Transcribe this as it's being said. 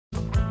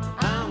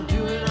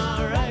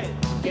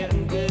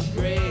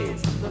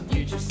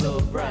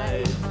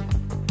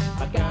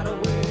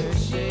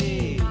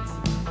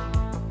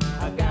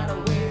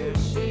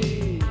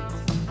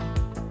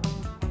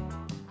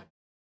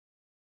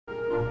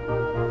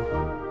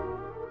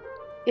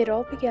It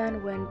all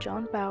began when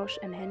John Bausch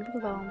and Henry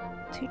Lahm,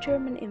 two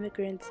German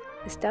immigrants,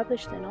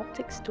 established an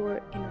optics store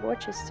in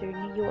Rochester,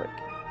 New York.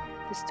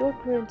 The store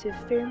grew into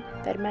a firm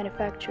that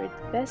manufactured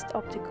the best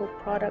optical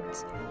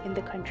products in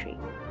the country.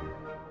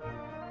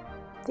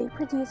 They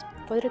produced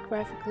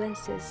photographic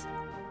lenses,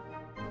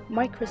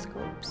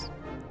 microscopes,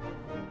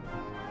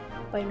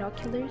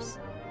 binoculars,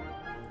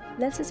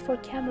 lenses for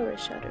camera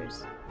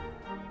shutters,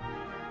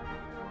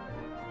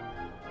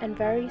 and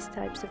various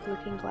types of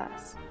looking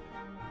glass.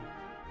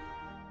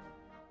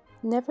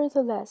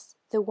 Nevertheless,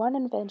 the one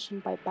invention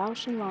by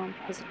Bausch and Lomb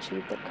has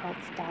achieved a cult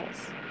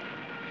status.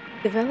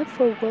 Developed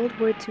for World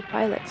War II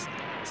pilots,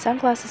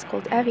 sunglasses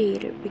called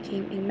Aviator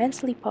became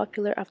immensely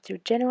popular after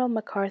General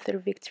MacArthur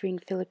victory in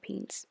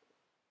Philippines.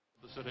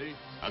 The city,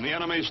 and the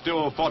enemy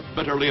still fought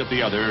bitterly at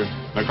the other,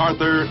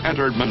 MacArthur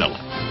entered Manila.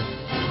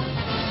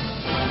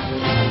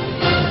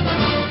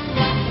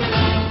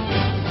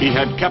 He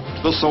had kept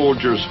the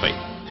soldiers' faith.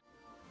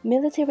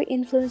 Military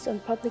influence on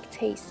public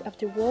taste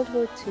after World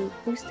War II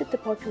boosted the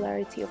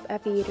popularity of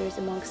aviators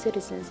among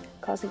citizens,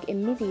 causing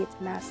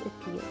immediate mass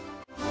appeal.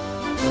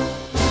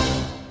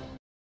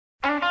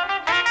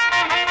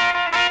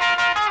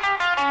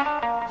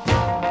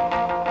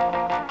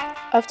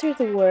 After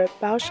the war,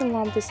 Bausch and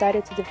Lomb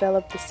decided to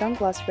develop the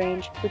sunglass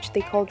range, which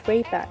they called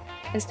Ray-Ban,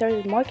 and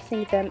started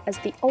marketing them as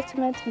the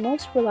ultimate,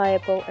 most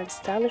reliable and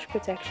stylish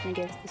protection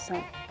against the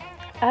sun.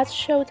 Ads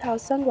showed how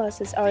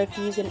sunglasses are of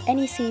use in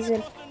any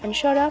season, and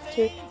short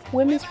after,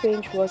 women's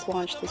range was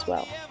launched as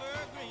well.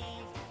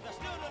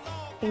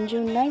 In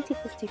June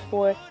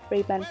 1954,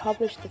 Ray-Ban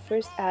published the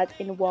first ad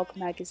in Vogue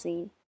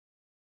magazine.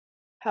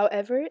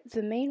 However,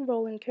 the main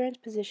role in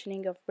current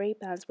positioning of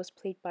Ray-Bans was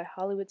played by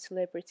Hollywood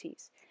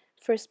celebrities.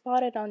 First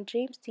spotted on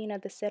James Dean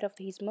at the set of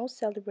his most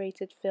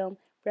celebrated film,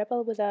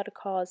 Rebel Without a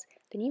Cause,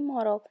 the new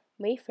model,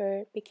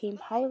 Wayfarer, became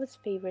Hollywood's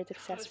favorite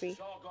accessory. This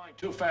is all going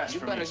too fast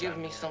for me,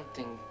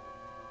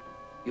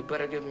 You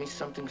better give me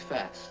something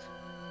fast.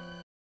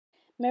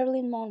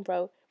 Marilyn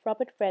Monroe,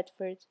 Robert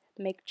Redford,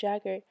 Mick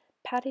Jagger,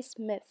 Patti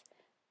Smith,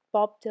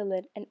 Bob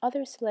Dylan, and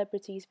other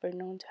celebrities were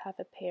known to have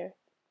a pair.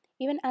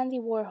 Even Andy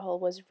Warhol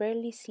was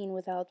rarely seen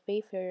without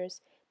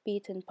Wayfarers, be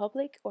it in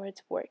public or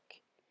at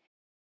work.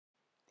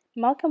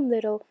 Malcolm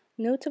Little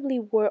notably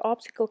wore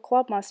optical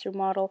Clubmaster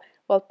model,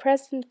 while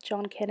President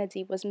John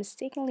Kennedy was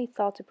mistakenly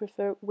thought to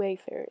prefer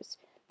Wayfarers.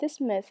 This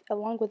myth,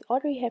 along with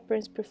Audrey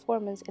Hepburn's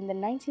performance in the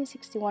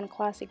 1961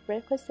 classic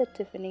Breakfast at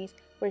Tiffany's,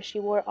 where she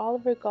wore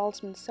Oliver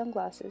Goldsman's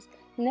sunglasses,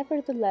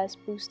 nevertheless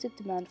boosted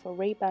demand for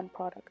Ray-Ban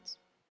products.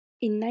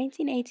 In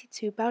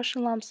 1982, Bausch &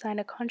 Lomb signed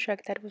a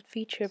contract that would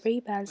feature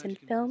Ray-Bans in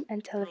film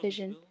and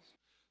television.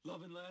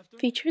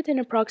 Featured in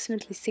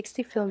approximately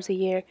 60 films a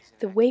year,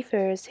 the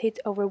Wayfarers hit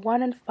over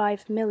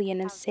 1.5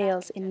 million in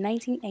sales in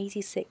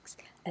 1986,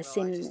 as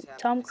seen in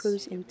Tom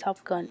Cruise in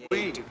Top Gun.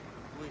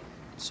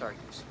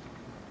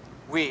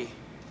 We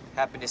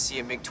happened to see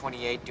a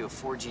MiG-28 do a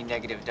 4G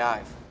negative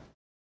dive.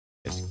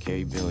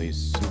 SK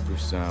Billy's super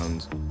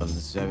sounds of the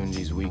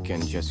 70s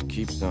weekend just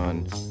keeps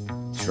on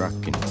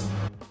trucking.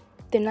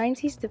 The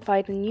 90s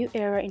defined a new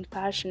era in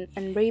fashion,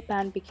 and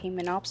Ray-Ban became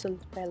an obsolete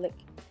relic.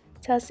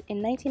 Thus,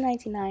 in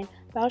 1999,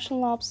 Bausch &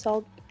 Lomb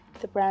sold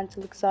the brand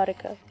to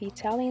Luxottica, the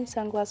Italian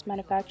sunglass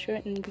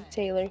manufacturer and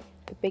retailer,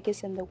 the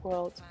biggest in the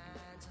world.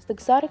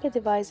 Luxottica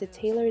devised a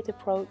tailored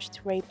approach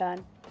to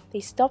Ray-Ban. They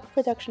stopped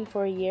production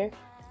for a year,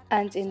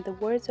 and in the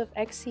words of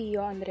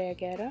ex-CEO Andrea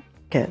Guerra,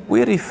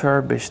 we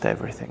refurbished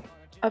everything.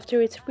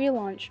 After its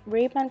relaunch,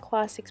 Ray-Ban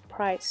Classic's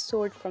price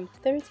soared from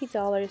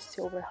 $30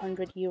 to over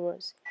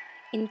 €100.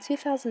 In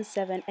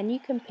 2007, a new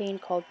campaign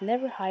called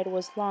Never Hide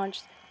was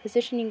launched,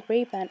 positioning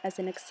Ray-Ban as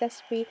an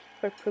accessory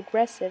for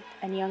progressive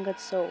and young at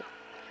soul.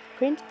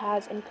 Print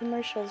ads and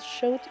commercials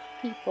showed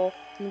people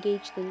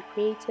engaged in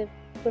creative,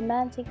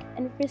 romantic,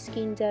 and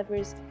risky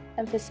endeavors,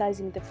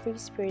 emphasizing the free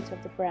spirit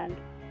of the brand.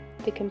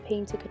 The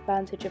campaign took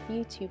advantage of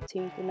YouTube to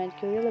implement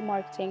guerrilla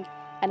marketing,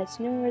 and its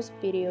numerous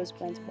videos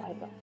went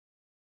viral.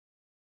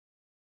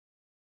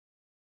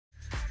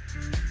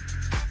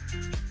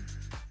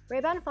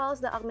 Ray-Ban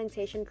follows the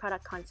augmentation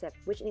product concept,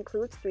 which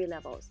includes 3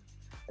 levels.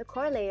 The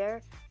core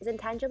layer is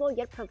intangible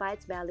yet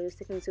provides values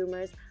to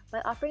consumers by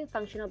offering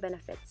functional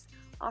benefits,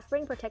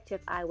 offering protective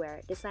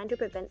eyewear designed to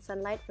prevent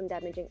sunlight from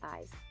damaging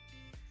eyes.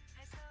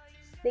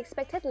 The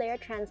expected layer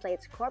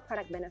translates core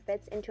product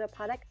benefits into a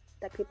product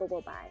that people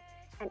will buy,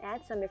 and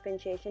adds some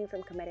differentiation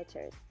from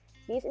competitors.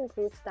 These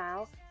include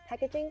style,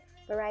 packaging,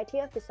 variety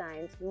of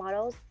designs,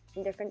 models,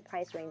 and different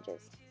price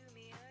ranges.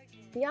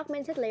 The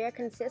augmented layer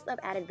consists of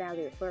added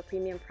value for a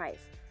premium price.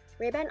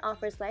 Ray-Ban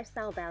offers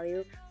lifestyle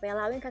value by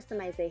allowing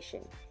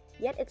customization,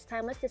 yet its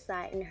timeless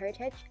design and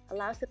heritage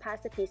allows to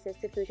pass the pieces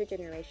to future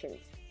generations.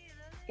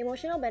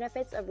 Emotional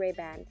benefits of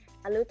Ray-Ban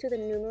allude to the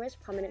numerous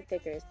prominent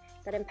figures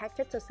that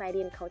impacted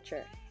society and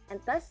culture, and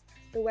thus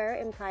the wearer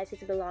implies his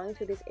belonging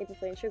to this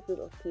influential group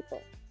of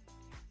people.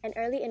 An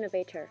early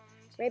innovator,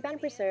 Ray-Ban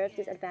preserved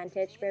this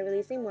advantage by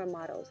releasing more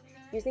models,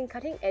 using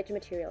cutting-edge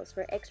materials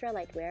for extra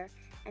light wear,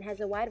 and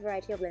has a wide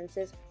variety of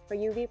lenses for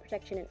UV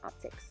protection and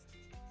optics.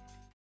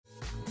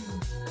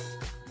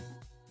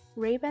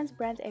 Ray-Ban's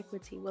brand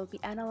equity will be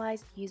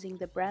analyzed using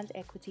the brand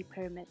equity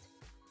pyramid.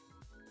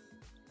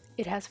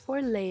 It has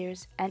 4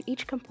 layers and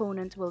each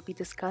component will be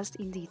discussed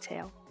in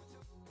detail.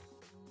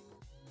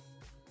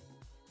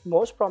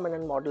 Most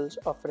prominent models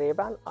of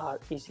Ray-Ban are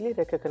easily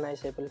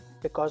recognizable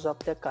because of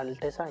their cult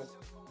design.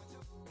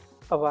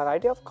 A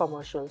variety of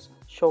commercials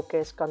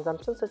showcase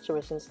consumption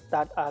situations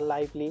that are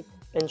lively,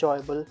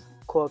 enjoyable,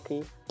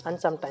 quirky, and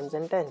sometimes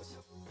intense.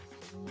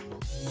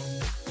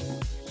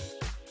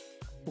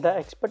 The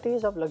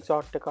expertise of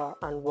Luxottica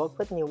and work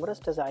with numerous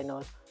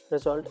designers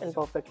result in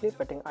perfectly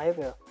fitting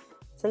eyewear.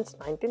 Since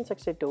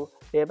 1962,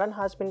 Ray-Ban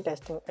has been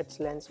testing its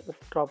lens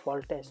with drop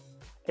wall test.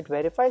 It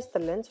verifies the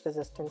lens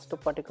resistance to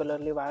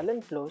particularly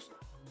violent blows.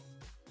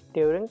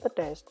 During the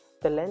test,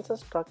 the lens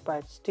is struck by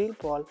a steel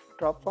ball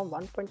dropped from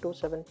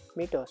 1.27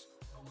 meters.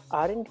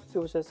 R&D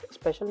uses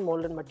special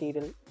molded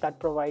material that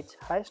provides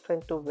high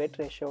strength to weight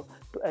ratio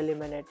to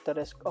eliminate the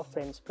risk of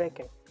frames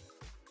breaking.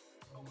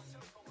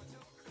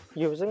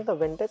 Using the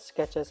vintage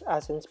sketches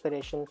as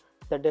inspiration,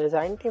 the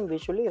design team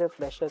visually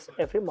refreshes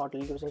every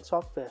model using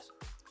softwares.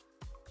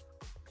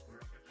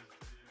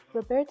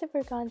 Roberto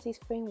Verganzi's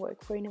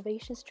framework for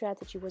innovation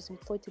strategy was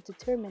employed to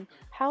determine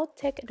how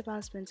tech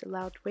advancements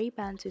allowed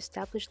Ray-Ban to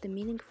establish the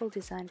meaningful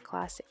design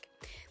classic.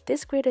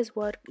 This grid is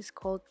what is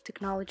called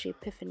technology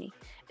epiphany,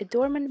 a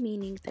dormant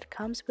meaning that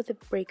comes with a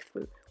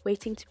breakthrough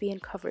waiting to be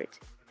uncovered.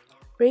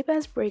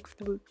 Ray-Ban's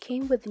breakthrough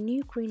came with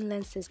new green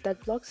lenses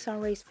that block sun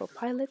rays for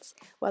pilots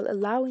while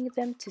allowing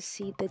them to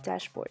see the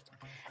dashboard.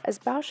 As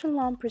Bausch &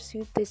 Lomb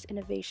pursued this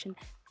innovation,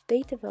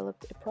 they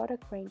developed a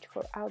product range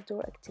for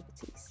outdoor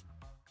activities.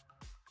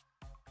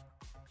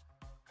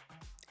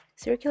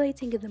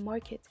 Circulating in the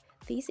market,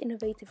 these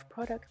innovative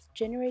products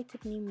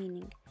generated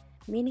new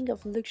meaning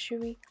of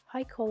luxury,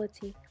 high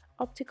quality,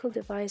 optical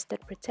device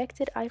that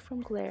protected eye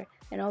from glare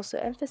and also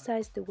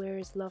emphasized the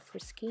wearer's love for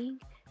skiing,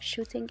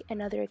 shooting,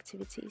 and other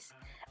activities.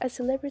 As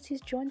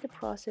celebrities joined the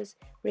process,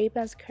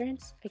 Ray-Ban's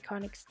current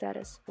iconic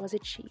status was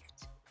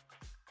achieved.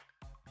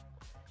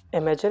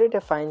 Imagery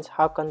defines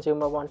how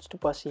consumer wants to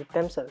perceive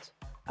themselves: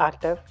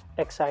 active,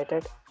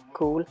 excited,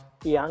 cool,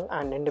 young,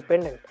 and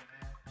independent.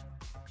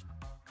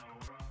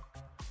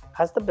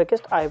 As the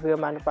biggest eyewear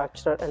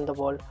manufacturer in the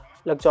world,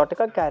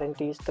 Luxottica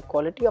guarantees the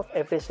quality of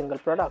every single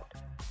product.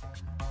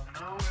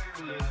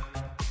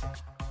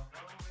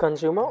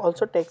 Consumer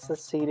also takes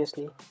this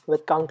seriously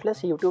with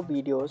countless YouTube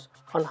videos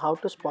on how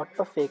to spot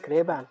a fake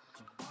Ray-Ban.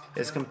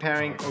 Is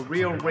comparing a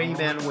real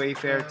Ray-Ban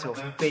Wayfarer to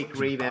a fake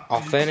Ray-Ban.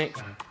 Authentic.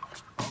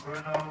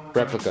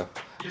 Replica.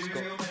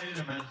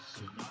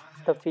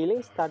 The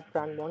feelings that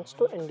brand wants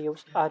to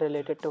induce are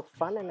related to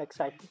fun and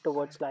excitement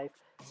towards life,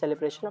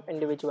 celebration of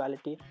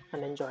individuality,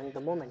 and enjoying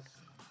the moment.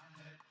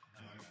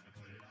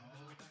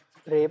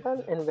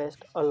 Ray-Ban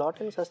invests a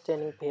lot in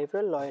sustaining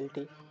behavioral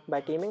loyalty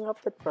by teaming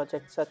up with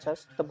projects such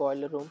as The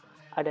Boiler Room,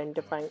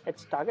 identifying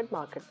its target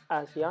market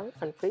as young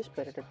and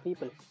free-spirited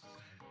people.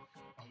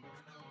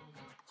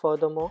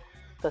 Furthermore,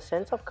 the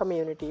sense of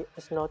community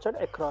is nurtured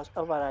across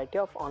a variety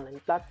of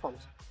online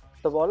platforms.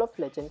 The Wall of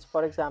Legends,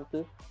 for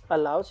example,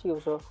 allows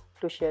users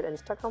to share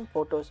Instagram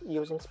photos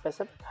using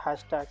specific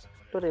hashtags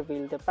to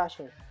reveal their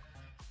passion.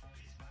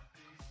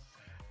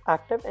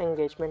 Active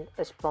engagement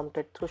is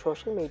prompted through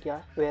social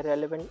media where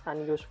relevant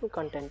and useful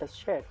content is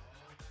shared.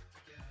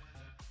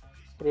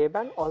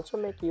 Ray-Ban also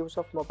make use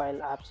of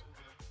mobile apps.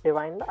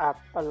 Rewind app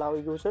allow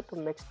user to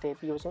mix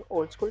tape using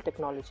old school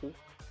technology.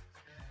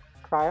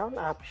 Try-on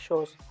app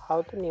shows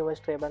how the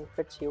newest Ray-Ban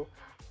fits you,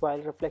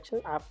 while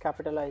Reflection app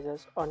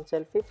capitalizes on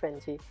selfie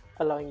frenzy,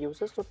 allowing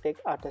users to take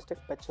artistic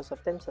pictures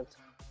of themselves.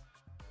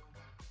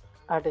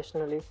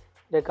 Additionally,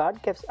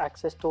 Regard gives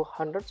access to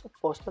hundreds of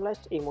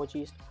personalized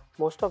emojis,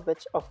 most of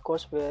which of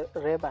course wear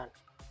Ray-Ban.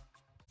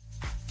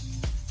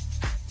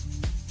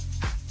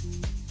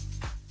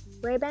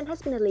 Ray-Ban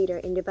has been a leader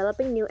in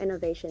developing new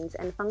innovations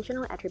and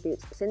functional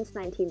attributes since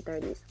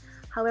 1930s.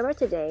 However,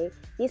 today,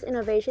 these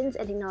innovations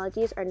and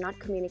technologies are not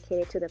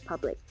communicated to the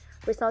public,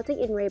 resulting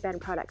in Ray-Ban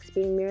products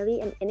being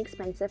merely an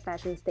inexpensive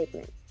fashion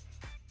statement.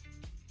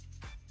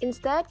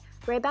 Instead,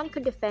 Ray-Ban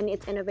could defend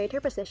its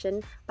innovator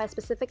position by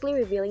specifically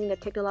revealing the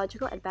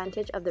technological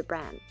advantage of the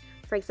brand.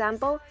 For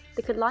example,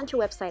 they could launch a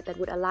website that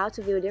would allow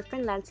to view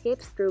different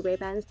landscapes through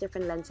Ray-Ban's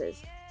different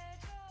lenses.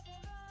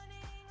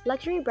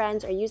 Luxury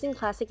brands are using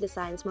classic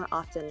designs more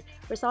often,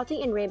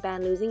 resulting in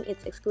Ray-Ban losing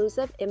its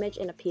exclusive image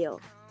and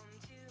appeal.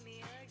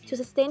 To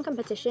sustain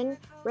competition,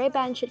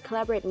 Ray-Ban should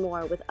collaborate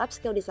more with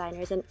upscale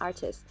designers and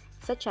artists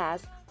such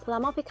as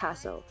Paloma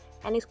Picasso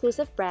and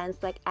exclusive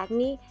brands like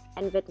Acne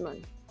and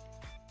Vidmon.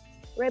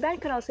 Ray-Ban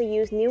could also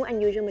use new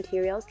unusual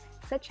materials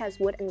such as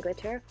wood and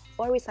glitter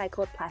or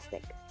recycled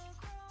plastic.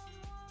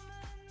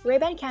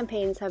 Ray-Ban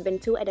campaigns have been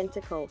too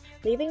identical,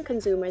 leaving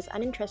consumers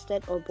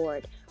uninterested or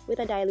bored with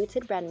a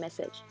diluted brand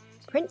message.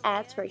 Print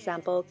ads, for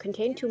example,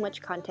 contain too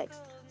much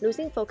context,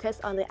 losing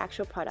focus on the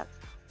actual product,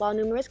 while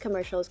numerous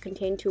commercials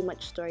contain too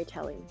much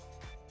storytelling.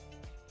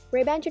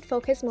 Ray-Ban should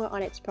focus more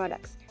on its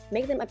products,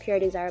 make them appear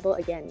desirable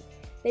again.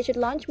 They should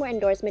launch more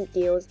endorsement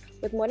deals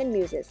with modern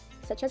muses,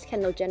 such as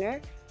Kendall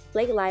Jenner,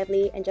 Blake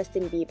Lively and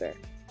Justin Bieber,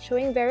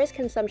 showing various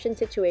consumption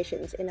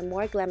situations in a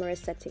more glamorous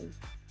setting.